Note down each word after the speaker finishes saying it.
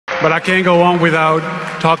But I can't go on without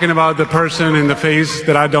talking about the person in the face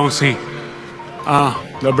that I don't see.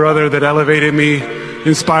 The brother that elevated me,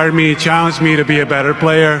 inspired me, challenged me to be a better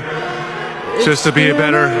player, just to be a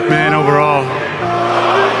better man overall.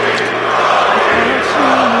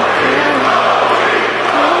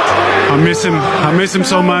 I miss him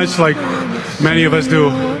so much, like many of us do.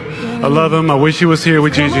 I love him. I wish he was here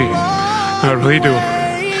with Gigi. I really do.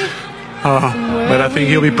 But I think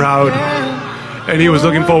he'll be proud. And he was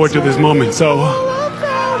looking forward to this moment. So,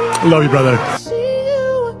 love you, brother.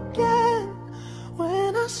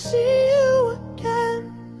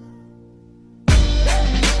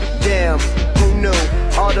 Damn, who knew?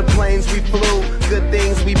 All the planes we flew, good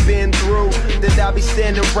things we've been through. That I'll be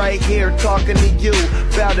standing right here talking to you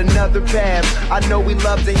about another path. I know we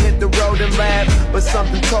love to hit the road and laugh, but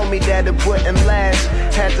something told me that it wouldn't last.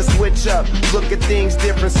 Had to switch up, look at things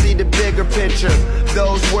different, see the bigger picture.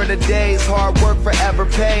 Those were the days, hard work forever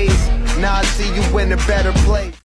pays. Now I see you in a better place.